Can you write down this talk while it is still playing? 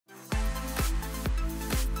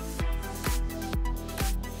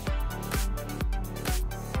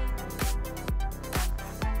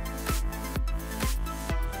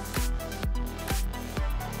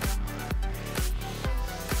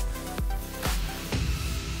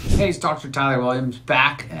Hey, it's Dr. Tyler Williams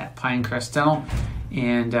back at Pinecrest Dental,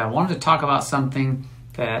 and I wanted to talk about something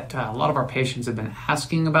that a lot of our patients have been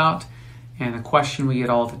asking about, and a question we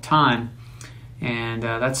get all the time, and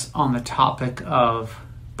that's on the topic of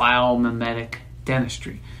biomimetic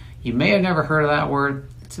dentistry. You may have never heard of that word.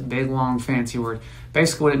 It's a big, long, fancy word.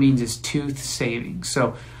 Basically what it means is tooth saving.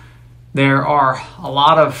 So there are a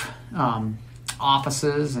lot of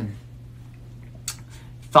offices and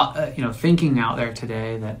thinking out there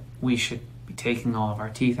today that we should be taking all of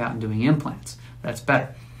our teeth out and doing implants. That's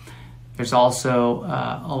better. There's also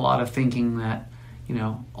a lot of thinking that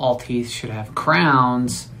all teeth should have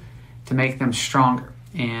crowns to make them stronger.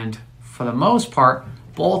 And for the most part,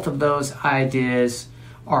 both of those ideas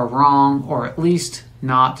are wrong, or at least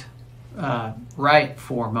not right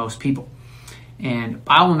for most people. And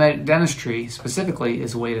biomimetic dentistry specifically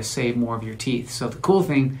is a way to save more of your teeth. So the cool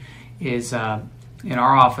thing is in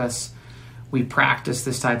our office, we practice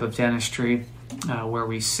this type of dentistry where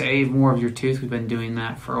we save more of your tooth. We've been doing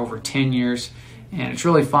that for over 10 years, and it's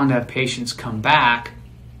really fun to have patients come back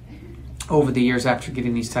over the years after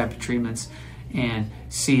getting these type of treatments and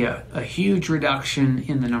see a huge reduction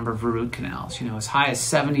in the number of root canals. As high as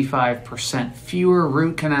 75% fewer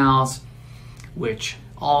root canals, which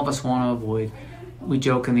all of us want to avoid. We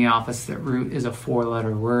joke in the office that root is a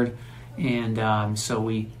 4-letter word, and so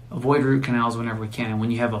we avoid root canals whenever we can. And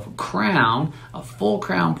when you have a crown, a full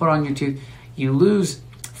crown put on your tooth, you lose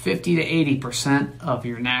 50 to 80% of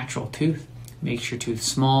your natural tooth. Makes your tooth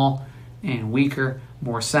small and weaker,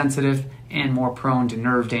 more sensitive, and more prone to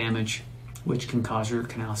nerve damage, which can cause root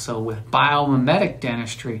canals. So with biomimetic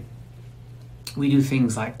dentistry, we do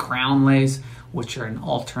things like crown lays, which are an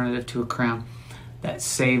alternative to a crown, that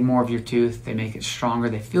save more of your tooth. They make it stronger,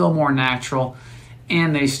 they feel more natural,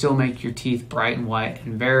 and they still make your teeth bright and white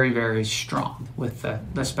and very, very strong with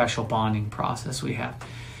the special bonding process we have.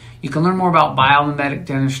 You can learn more about biomimetic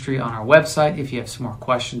dentistry on our website. If you have some more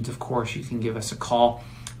questions, of course, you can give us a call,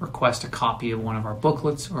 request a copy of one of our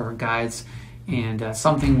booklets or our guides, and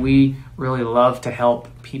something we really love to help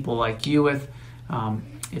people like you with.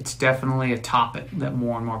 It's definitely a topic that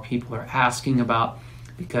more and more people are asking about,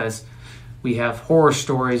 because we have horror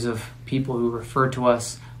stories of people who refer to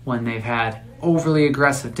us when they've had overly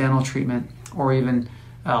aggressive dental treatment or even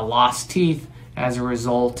lost teeth as a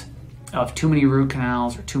result of too many root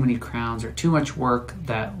canals or too many crowns or too much work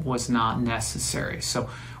that was not necessary. So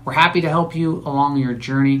we're happy to help you along your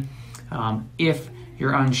journey. If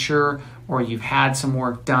you're unsure or you've had some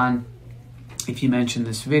work done, if you mention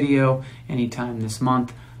this video anytime this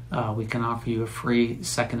month, we can offer you a free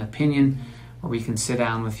second opinion, where we can sit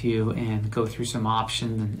down with you and go through some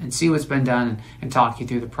options and see what's been done and talk you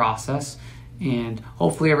through the process. And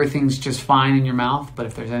hopefully everything's just fine in your mouth, but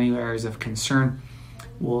if there's any areas of concern,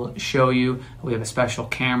 we'll show you. We have a special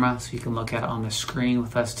camera so you can look at it on the screen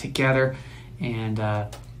with us together, and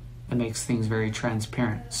it makes things very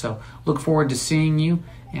transparent. So look forward to seeing you,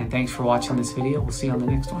 and thanks for watching this video. We'll see you on the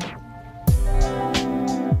next one.